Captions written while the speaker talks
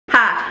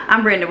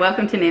I'm Brenda.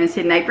 Welcome to Nana's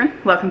Hidden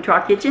Apron. Welcome to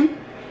our kitchen.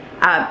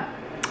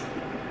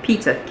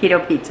 Pizza,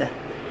 keto pizza.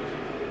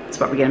 That's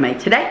what we're going to make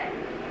today.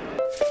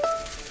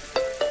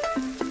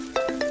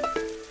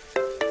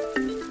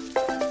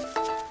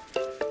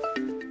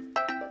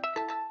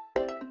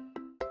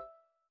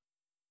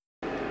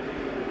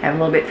 Have a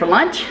little bit for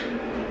lunch,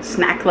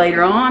 snack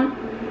later on.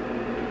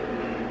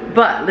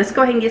 But let's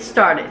go ahead and get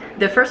started.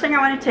 The first thing I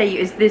want to tell you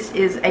is this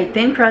is a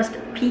thin crust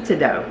pizza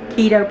dough,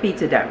 keto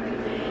pizza dough.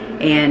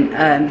 And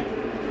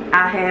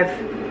I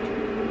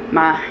have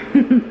my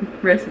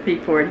recipe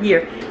for it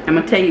here. I'm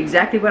going to tell you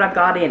exactly what I've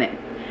got in it.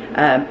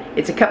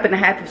 It's a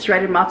 1.5 cups of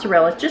shredded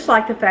mozzarella, just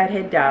like the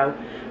fathead dough.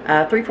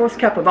 3/4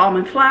 cup of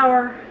almond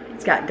flour.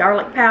 It's got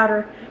garlic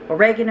powder,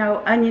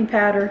 oregano, onion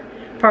powder,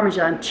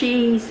 Parmesan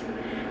cheese,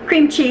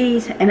 cream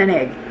cheese, and an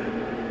egg.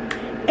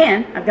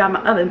 And I've got my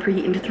oven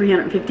preheating to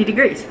 350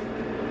 degrees.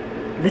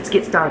 Let's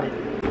get started.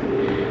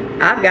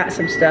 I've got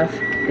some stuff.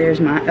 There's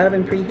my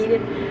oven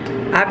preheated.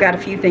 I've got a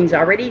few things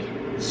already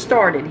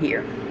started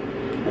here.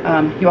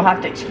 You'll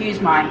have to excuse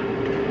my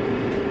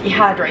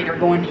dehydrator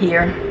going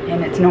here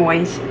and its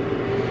noise.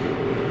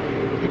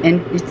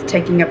 And it's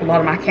taking up a lot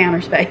of my counter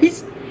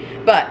space.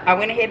 But I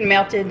went ahead and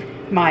melted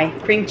my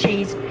cream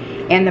cheese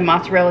and the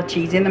mozzarella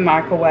cheese in the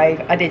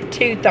microwave. I did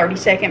 2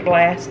 30-second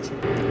blasts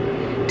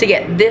to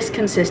get this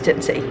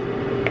consistency.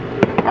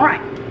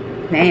 Alright,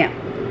 now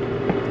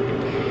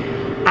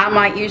I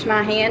might use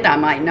my hand, I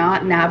might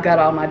not. Now I've got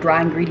all my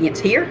dry ingredients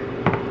here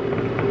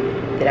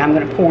that I'm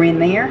going to pour in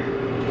there,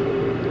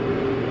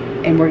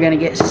 and we're going to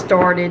get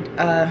started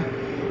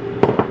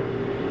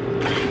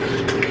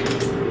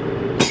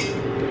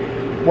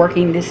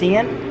working this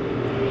in.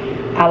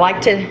 I like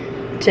to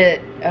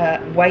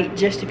wait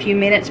just a few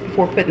minutes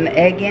before putting the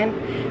egg in,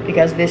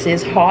 because this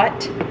is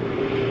hot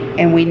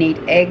and we need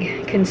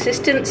egg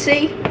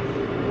consistency,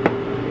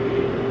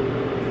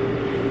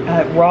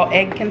 raw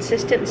egg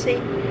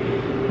consistency,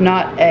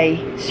 not a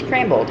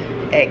scrambled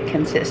egg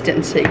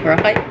consistency,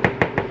 right?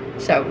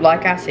 So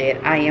like I said,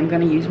 I am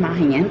going to use my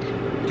hand.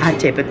 I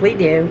typically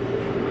do.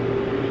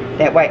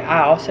 That way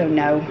I also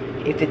know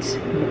if it's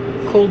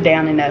cooled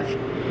down enough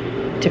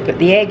to put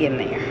the egg in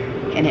there,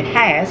 and it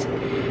has.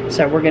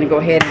 So we're going to go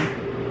ahead and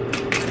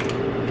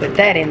put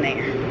that in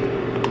there,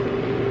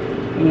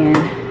 and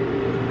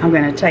I'm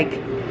going to take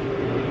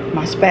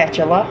my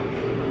spatula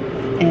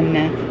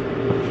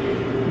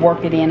and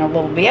work it in a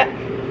little bit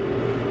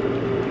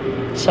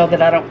so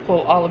that I don't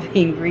pull all of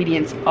the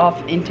ingredients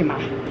off into my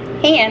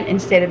hand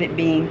instead of it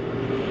being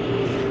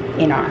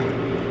in our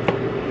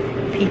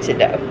pizza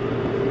dough.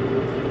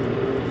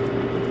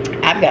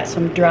 I've got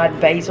some dried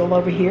basil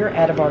over here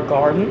out of our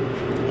garden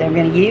that I'm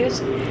going to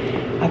use.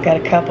 I've got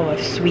a couple of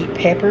sweet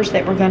peppers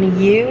that we're going to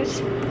use.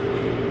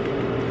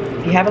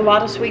 If you have a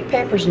lot of sweet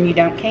peppers and you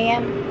don't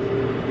can,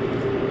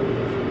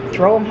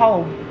 throw them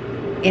whole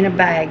in a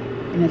bag,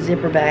 in a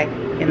zipper bag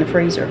in the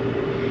freezer.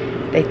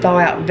 They thaw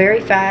out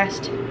very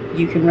fast.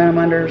 You can run them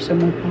under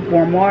some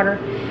warm water.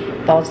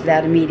 Thaws it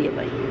out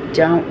immediately.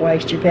 Don't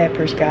waste your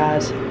peppers,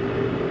 guys.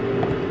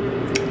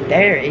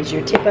 There is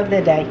your tip of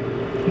the day.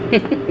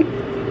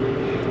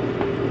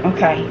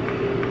 Okay,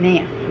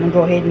 now I'm going to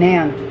go ahead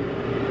now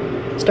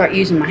and start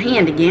using my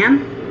hand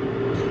again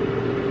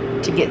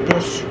to get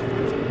this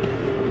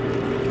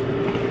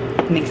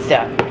mixed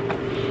up.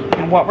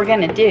 And what we're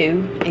going to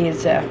do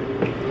is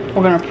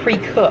we're going to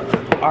pre-cook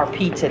our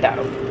pizza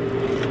dough,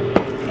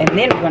 and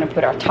then we're going to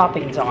put our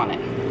toppings on it.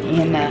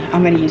 And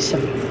I'm going to use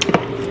some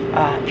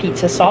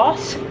pizza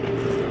sauce.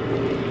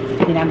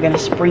 Then I'm going to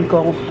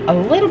sprinkle a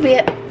little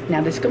bit.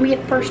 Now this is going to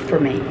be a first for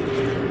me.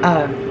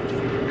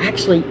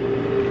 Actually,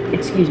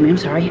 excuse me, I'm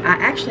sorry. I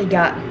actually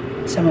got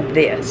some of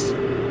this.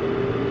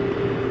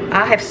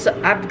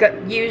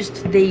 I've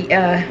used the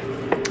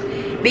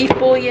beef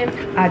bouillon.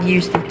 I've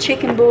used the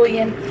chicken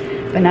bouillon.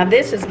 But now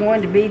this is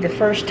going to be the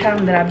first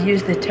time that I've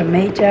used the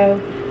tomato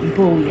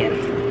bouillon.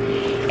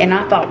 And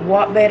I thought,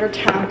 what better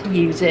time to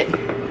use it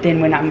than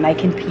when I'm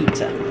making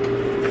pizza?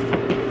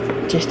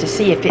 Just to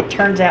see if it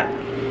turns out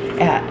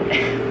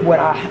what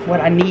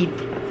I need,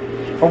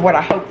 or what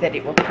I hope that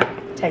it will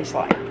taste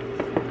like.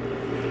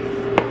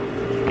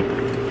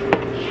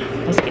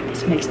 Let's get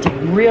this mixed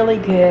in really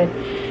good.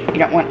 You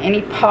don't want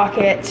any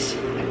pockets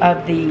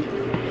of the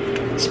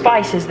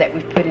spices that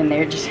we've put in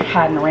there just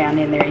hiding around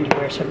in there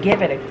anywhere. So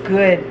give it a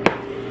good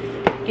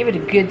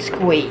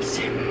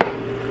squeeze.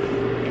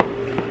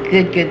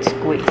 Good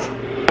squeeze.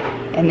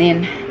 And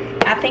then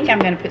I think I'm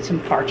going to put some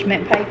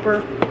parchment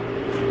paper.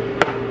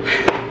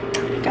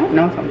 I don't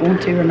know if I'm going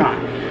to or not.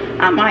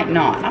 I might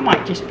not. I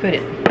might just put a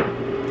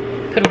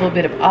little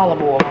bit of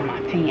olive oil on my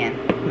pan,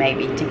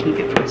 maybe, to keep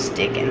it from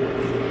sticking.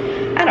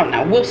 I don't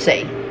know. We'll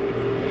see.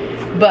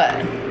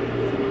 But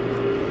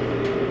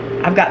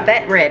I've got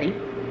that ready.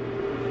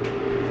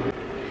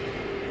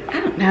 I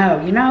don't know.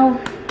 You know,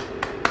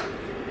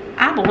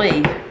 I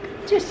believe,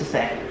 just a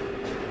second.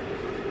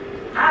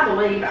 I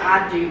believe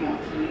I do want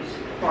to use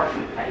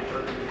parchment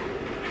paper.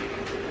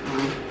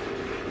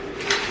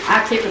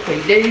 I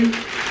typically do.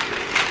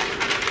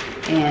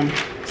 And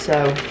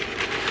so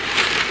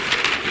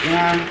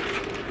run.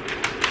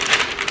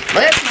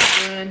 Let's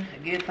not run a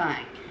good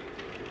thing.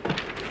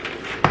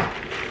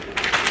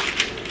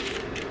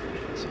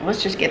 So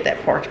let's just get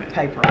that parchment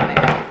paper on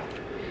there.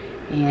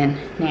 And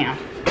now,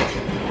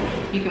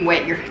 you can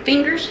wet your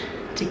fingers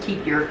to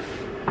keep your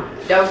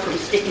dough from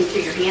sticking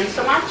to your hands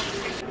so much.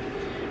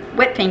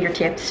 Wet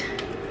fingertips.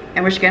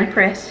 And we're just going to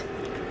press.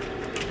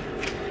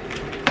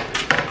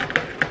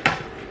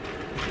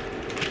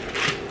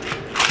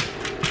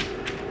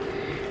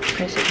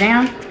 Press it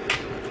down.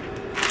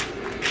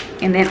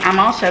 And then I'm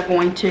also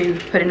going to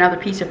put another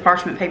piece of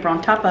parchment paper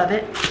on top of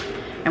it.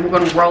 And we're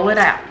going to roll it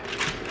out.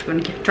 We're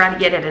going to try to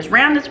get it as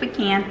round as we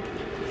can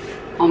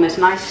on this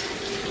nice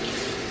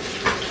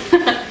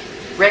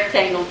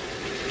rectangle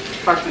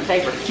parchment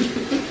paper.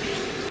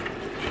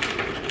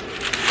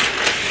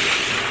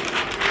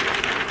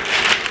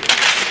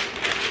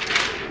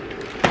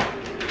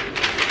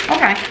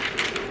 Okay.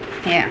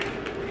 Yeah.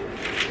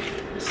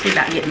 Let's see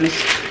about getting this.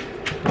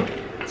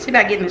 See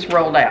about getting this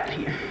rolled out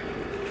here.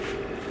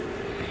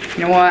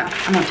 You know what?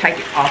 I'm gonna take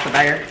it off of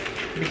there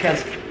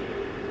because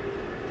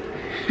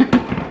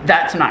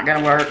that's not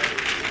gonna work.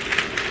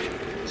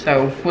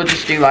 So we'll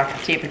just do like I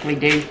typically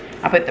do.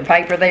 I put the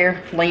paper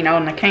there, lean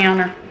on the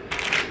counter,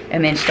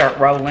 and then start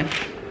rolling.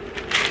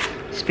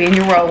 Spin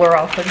your roller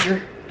off of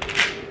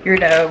your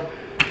dough.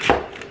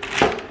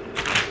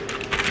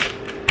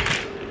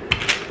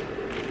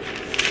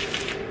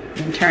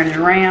 And turn it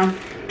around.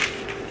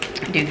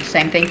 Do the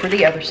same thing for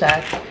the other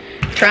side.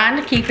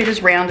 Trying to keep it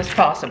as round as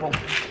possible.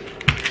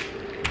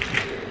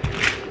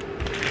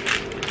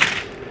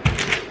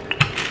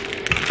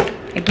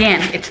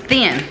 Again, it's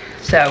thin,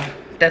 so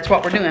that's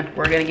what we're doing.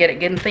 We're going to get it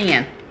good and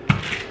thin.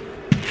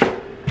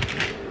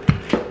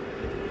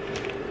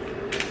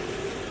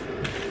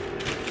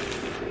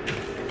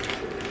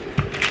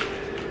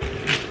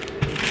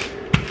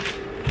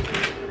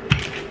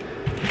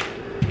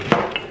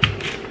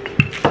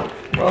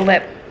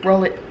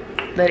 Roll it,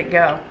 let it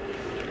go.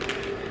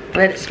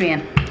 Let it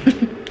spin.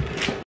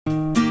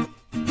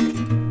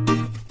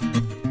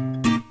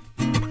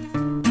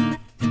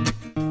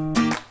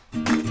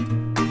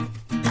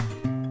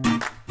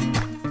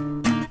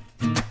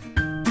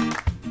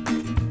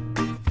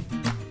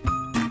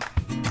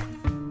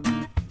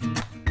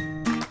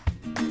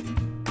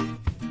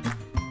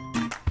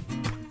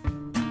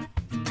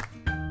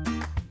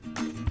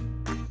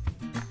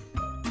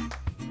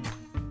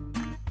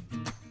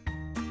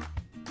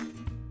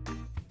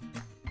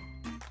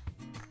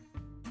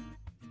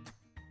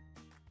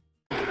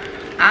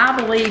 I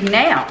believe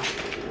now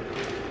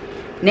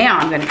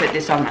I'm going to put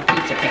this on my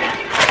pizza pan.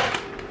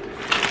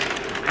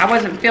 I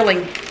wasn't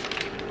feeling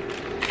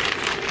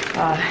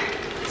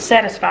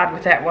satisfied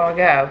with that a while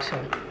ago, so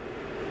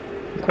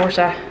of course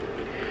I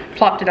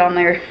plopped it on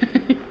there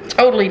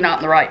totally not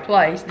in the right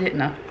place,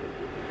 didn't I?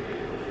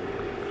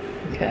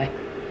 Okay,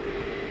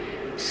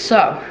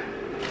 so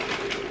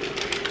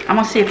I'm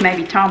going to see if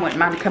maybe Tom wouldn't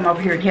mind to come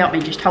over here and help me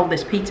just hold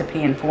this pizza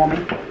pan for me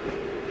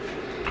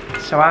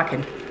so I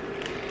can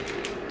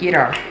get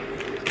our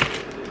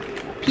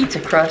pizza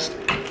crust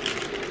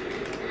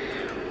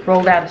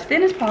rolled out as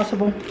thin as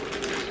possible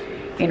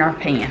in our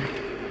pan.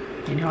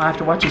 You know, I have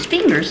to watch his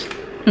fingers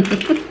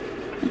because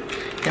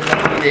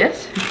I do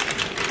this.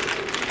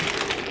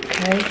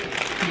 Okay,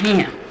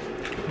 now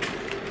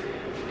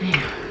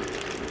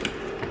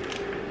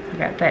I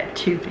got that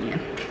too thin.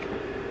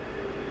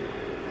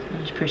 So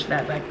just push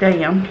that back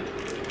down.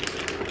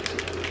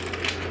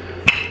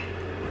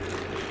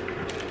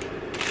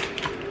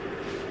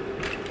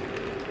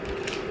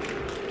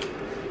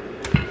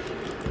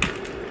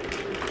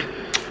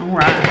 All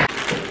right.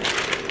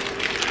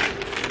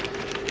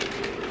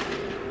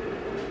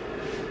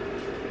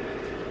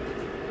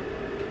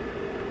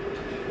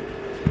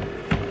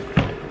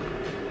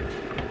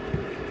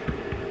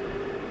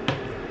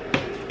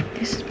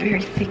 This is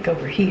very thick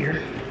over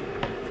here.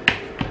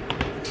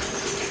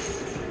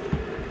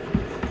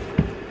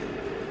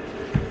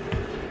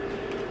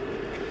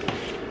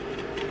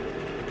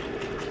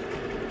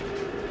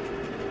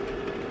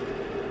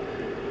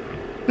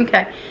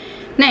 Okay,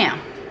 now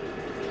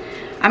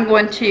I'm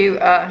going to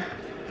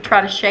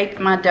try to shape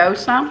my dough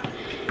some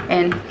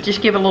and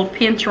just give a little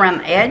pinch around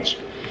the edge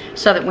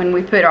so that when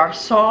we put our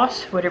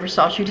sauce, whatever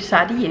sauce you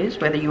decide to use,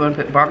 whether you want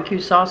to put barbecue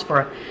sauce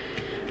for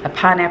a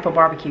pineapple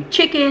barbecue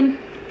chicken,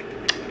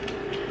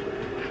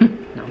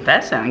 don't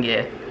that sound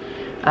good,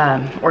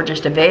 or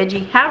just a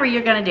veggie, however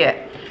you're going to do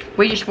it.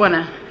 We just want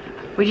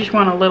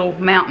a little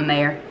mountain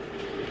there.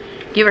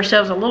 Give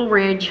ourselves a little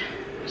ridge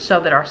so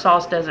that our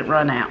sauce doesn't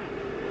run out.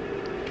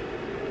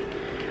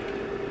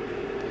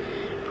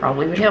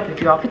 Probably would help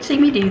if y'all could see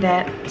me do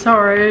that.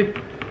 Sorry.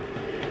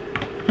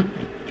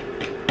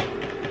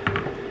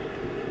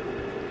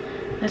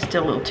 That's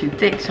still a little too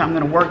thick, so I'm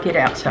going to work it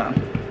out some.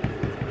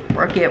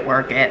 Work it,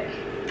 work it.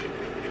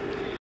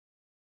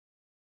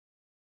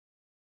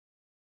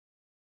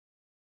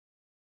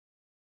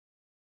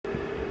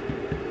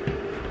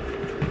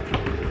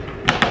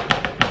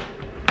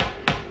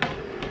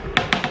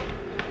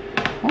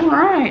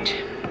 Alright.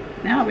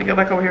 Now we go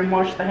back over here and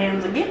wash the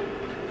hands again.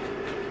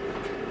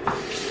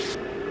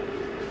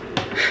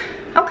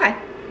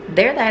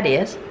 there that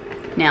is.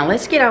 Now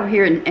let's get over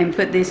here and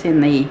put this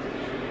in the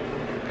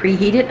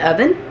preheated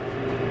oven.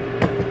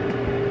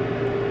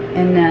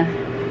 And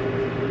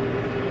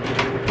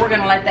we're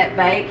gonna let that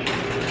bake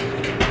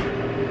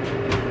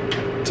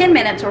 10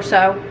 minutes or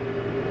so,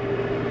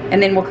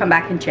 and then we'll come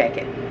back and check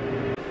it.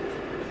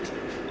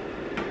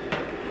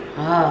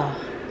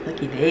 Oh,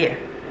 looky there.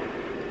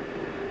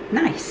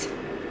 Nice.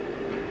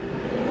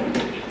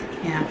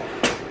 Yeah.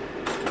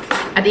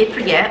 I did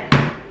forget.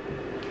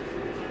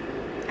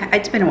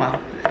 It's been a while,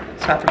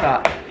 so I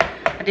forgot.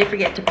 I did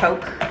forget to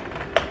poke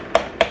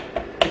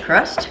the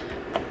crust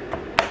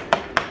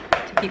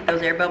to keep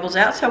those air bubbles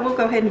out, so we'll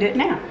go ahead and do it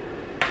now.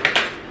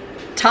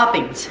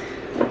 Toppings.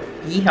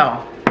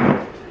 Yeehaw.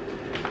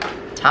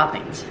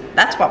 Toppings.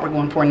 That's what we're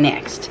going for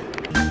next.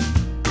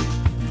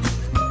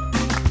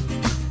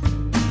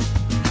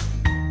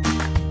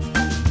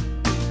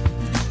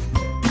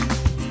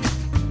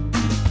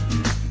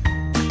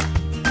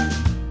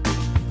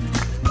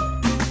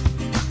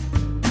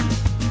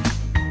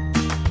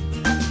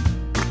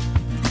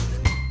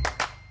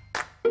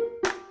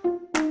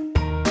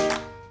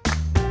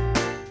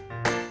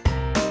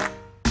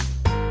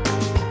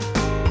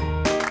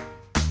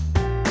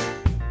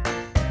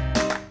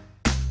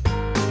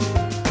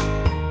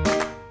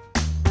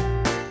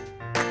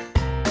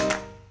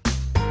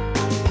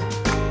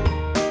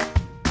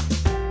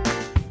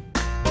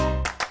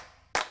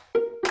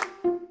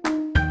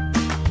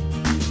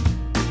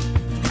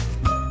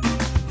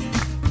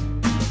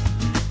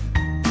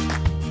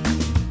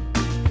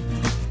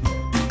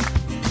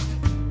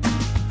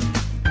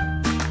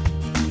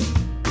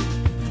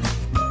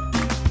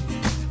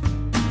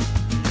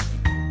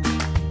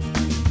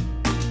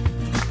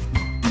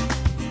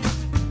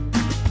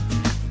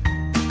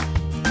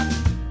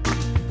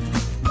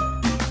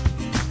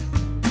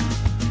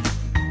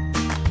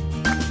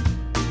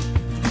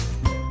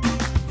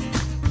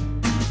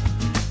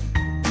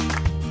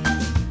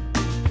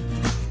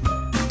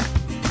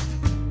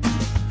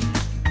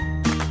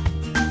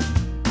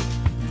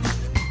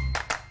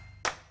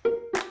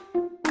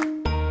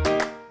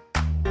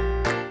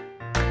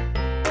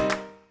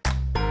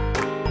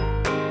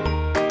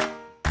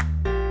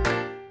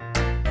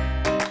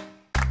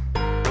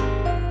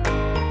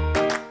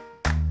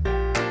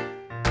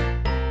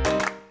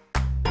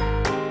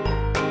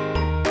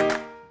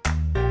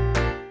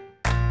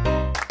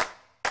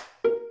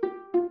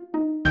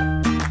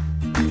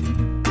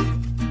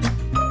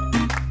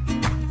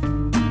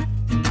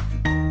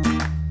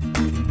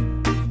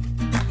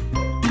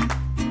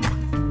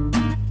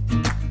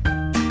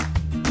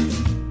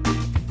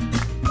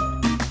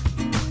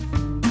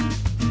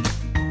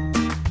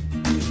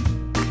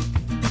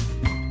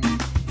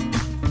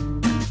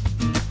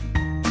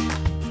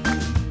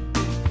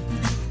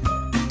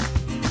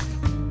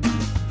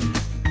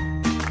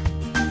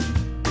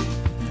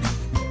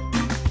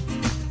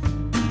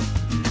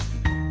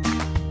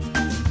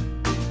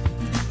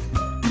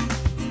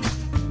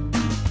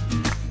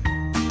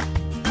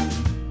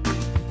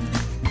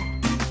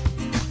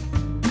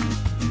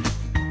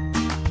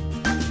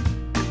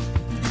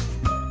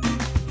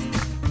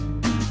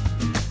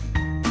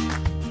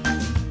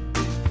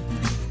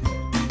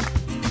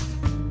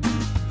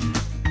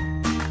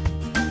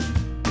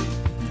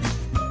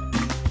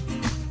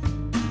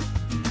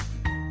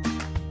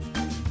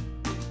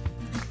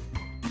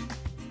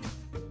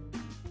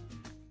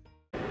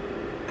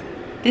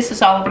 This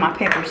is all of my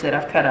peppers that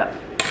I've cut up.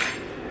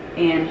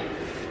 And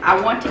I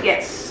want to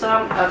get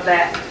some of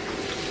that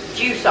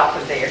juice off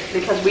of there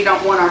because we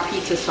don't want our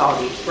pizza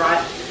soggy,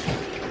 right?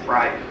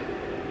 Right.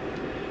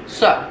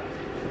 So,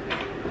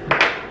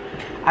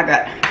 I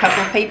got a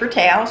couple of paper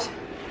towels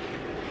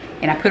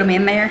and I put them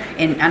in there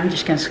and I'm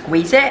just going to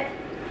squeeze it.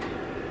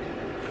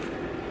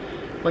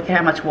 Look at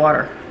how much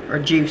water or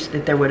juice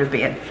that there would have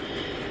been.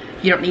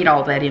 You don't need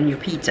all that in your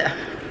pizza.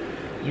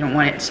 You don't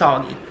want it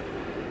soggy.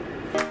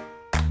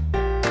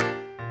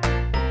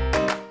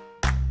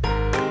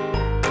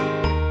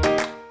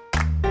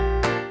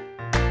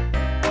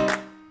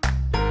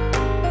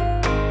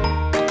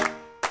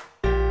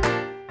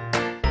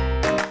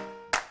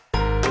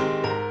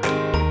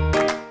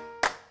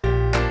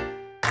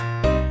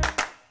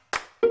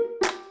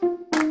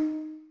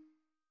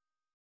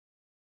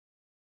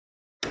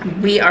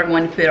 We are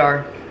going to put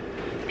our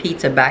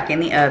pizza back in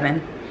the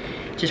oven.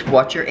 Just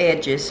watch your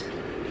edges.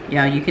 You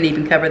know, you can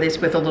even cover this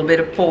with a little bit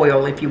of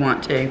foil if you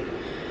want to.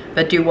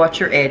 But do watch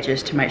your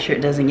edges to make sure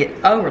it doesn't get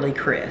overly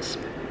crisp.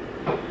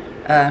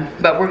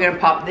 But we're going to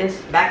pop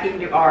this back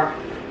into our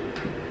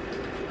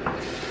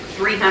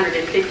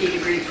 350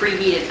 degree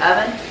preheated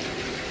oven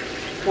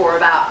for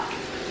about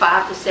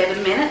 5 to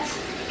 7 minutes.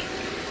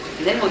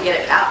 And then we'll get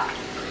it out,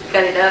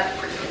 cut it up,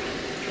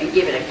 and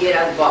give it a good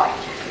old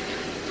bite.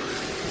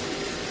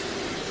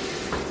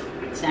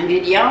 Sound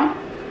good, y'all?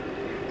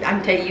 I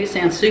can tell you it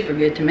sounds super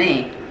good to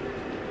me.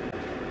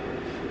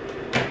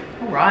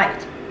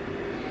 Alright.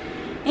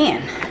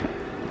 And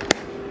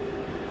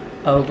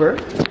over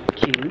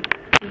to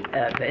the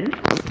oven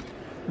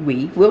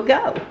we will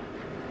go.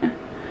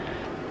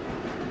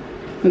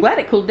 I'm glad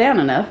it cooled down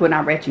enough when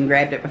I reached and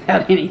grabbed it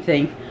without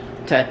anything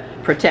to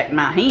protect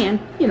my hand,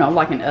 you know,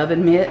 like an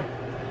oven mitt.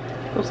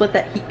 Just let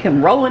that heat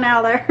come rolling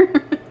out of there.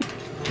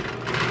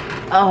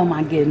 Oh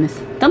my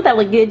goodness. Don't that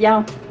look good,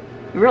 y'all?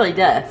 It really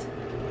does.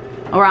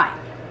 Alright.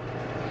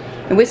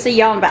 And we'll see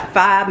y'all in about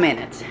 5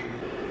 minutes.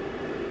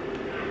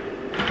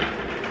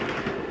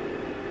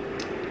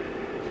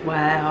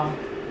 Wow.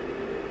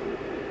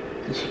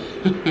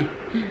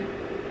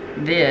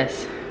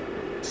 This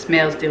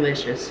smells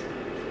delicious.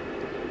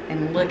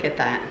 And look at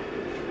that.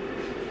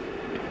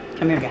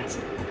 Come here, guys.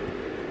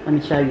 Let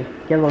me show you.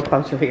 Get a little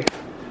closer here.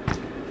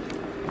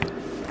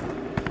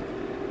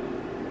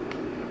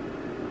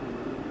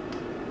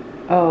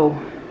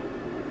 Oh,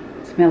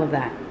 smell of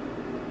that.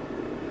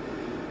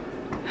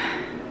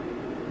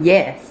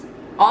 Yes.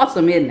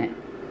 Awesome, isn't it?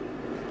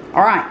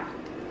 Alright.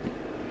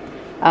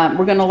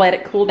 We're going to let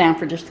it cool down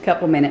for just a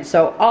couple minutes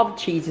so all the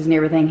cheeses and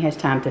everything has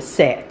time to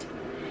set.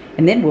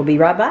 And then we'll be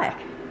right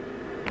back.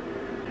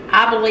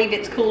 I believe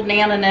it's cooled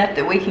down enough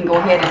that we can go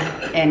ahead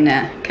and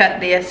cut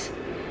this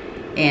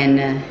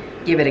and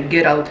give it a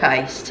good old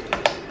taste.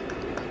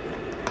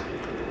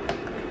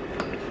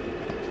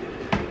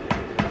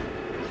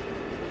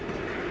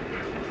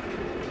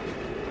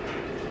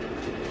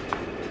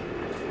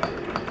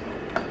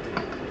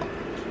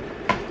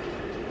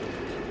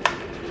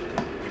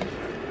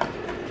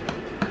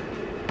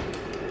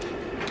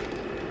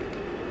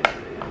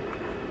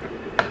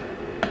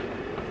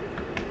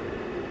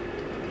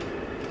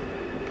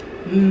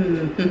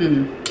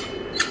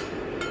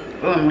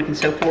 Oh, I'm looking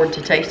so forward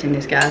to tasting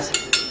this, guys.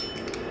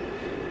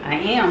 I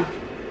am.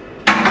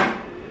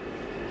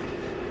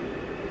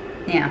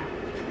 Yeah.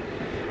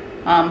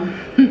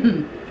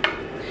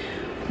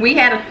 We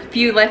had a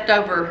few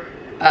leftover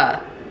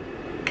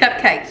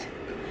cupcakes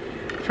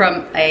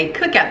from a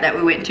cookout that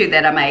we went to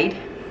that I made.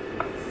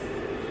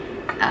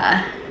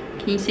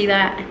 Can you see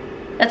that?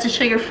 That's a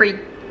sugar-free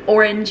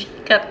orange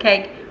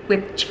cupcake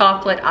with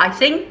chocolate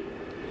icing.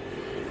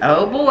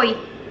 Oh boy.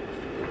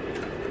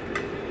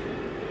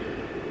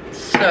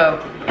 So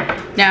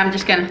now I'm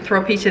just gonna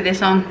throw a piece of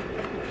this on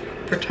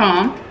for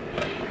Tom.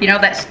 You know,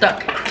 that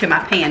stuck to my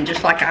pan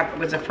just like I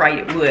was afraid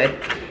it would.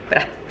 But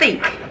I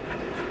think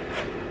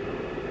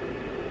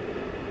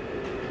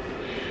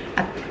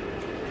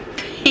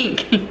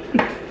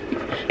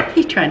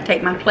he's trying to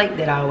take my plate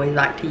that I always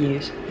like to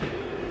use.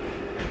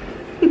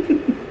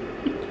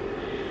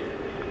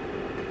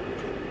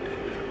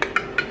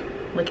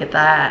 Look at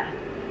that.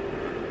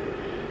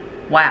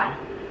 Wow.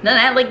 Doesn't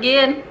that look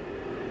good?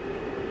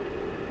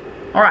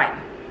 Alright,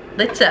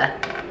 let's do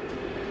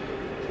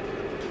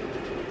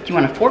you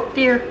want a fork,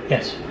 dear?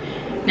 Yes.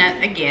 Now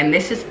again,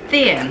 this is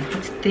thin.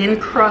 It's thin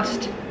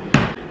crust.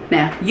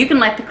 Now you can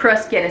let the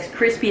crust get as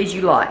crispy as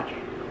you like.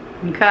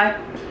 Okay?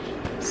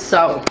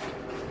 So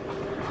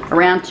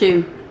around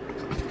to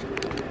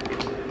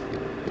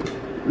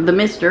the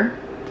mister.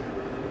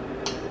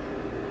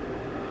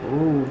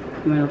 Ooh,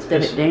 you want to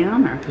set it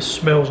down or? This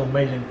smells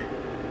amazing.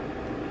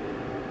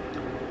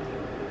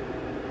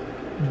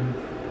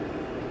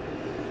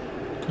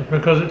 It's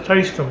because it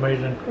tastes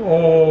amazing.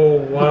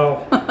 Oh,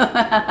 wow.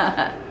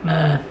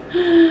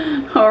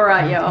 All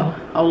right, y'all.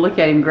 Oh, look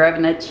at him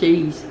grabbing that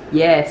cheese.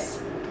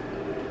 Yes.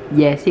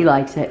 Yes, he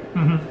likes it.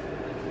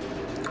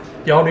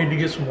 Y'all need to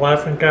get some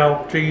Laughing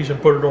Cow cheese and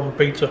put it on the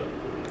pizza.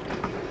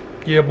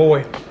 Yeah,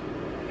 boy.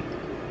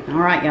 All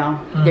right,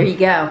 y'all. There you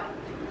go.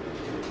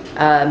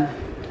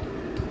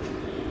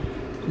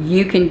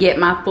 You can get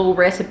my full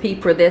recipe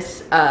for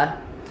this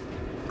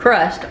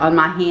crust on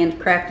my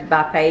Handcrafted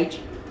by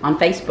page on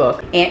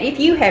Facebook. And if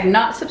you have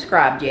not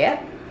subscribed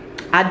yet,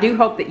 I do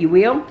hope that you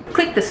will.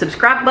 Click the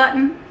subscribe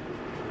button.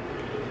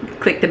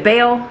 Click the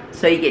bell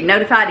so you get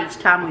notified each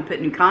time we put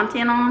new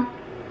content on.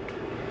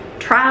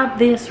 Try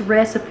this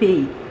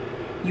recipe.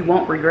 You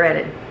won't regret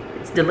it.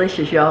 It's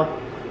delicious, y'all.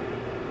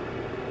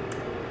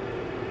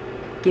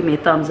 Give me a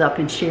thumbs up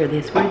and share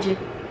this, would you?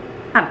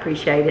 I'd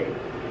appreciate it.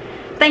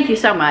 Thank you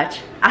so much.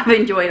 I've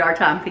enjoyed our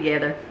time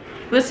together.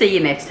 We'll see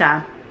you next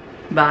time.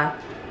 Bye.